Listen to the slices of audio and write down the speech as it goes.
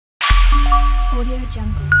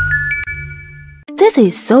This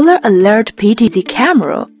is Solar Alert PTZ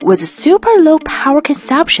camera with super low power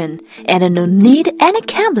consumption and no need any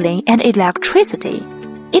cabling and electricity.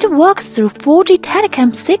 It works through 4G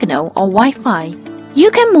telecom signal or Wi-Fi.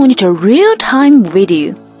 You can monitor real-time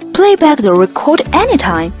video, playback or record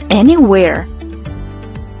anytime, anywhere.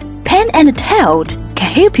 Pen and Tilt can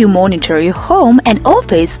help you monitor your home and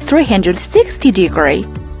office 360 degrees.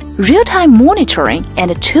 Real-time monitoring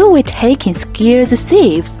and two-way taking scares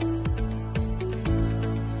thieves.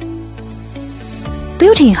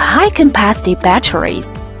 Built-in high-capacity batteries,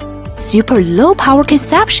 super low power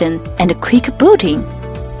consumption, and quick booting.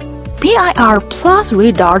 PIR plus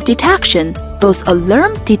radar detection, both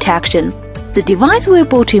alarm detection. The device will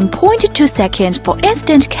boot in 0.2 seconds for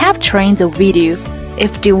instant capturing the video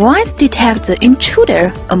if device detects the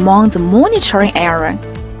intruder among the monitoring area.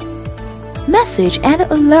 Message and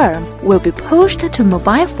alarm will be pushed to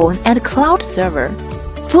mobile phone and cloud server.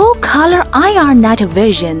 Full color IR night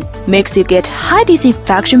vision makes you get high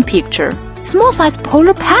disinfection picture. Small size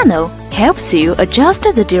polar panel helps you adjust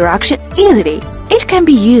the direction easily. It can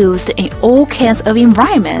be used in all kinds of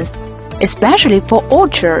environments, especially for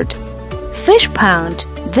orchard, fish pond,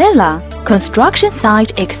 villa, construction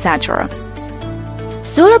site, etc.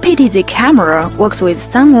 Solar PTZ camera works with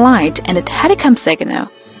sunlight and telecom signal.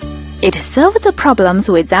 It solves the problems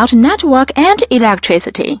without network and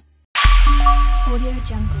electricity. AUVO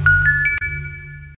Jungle.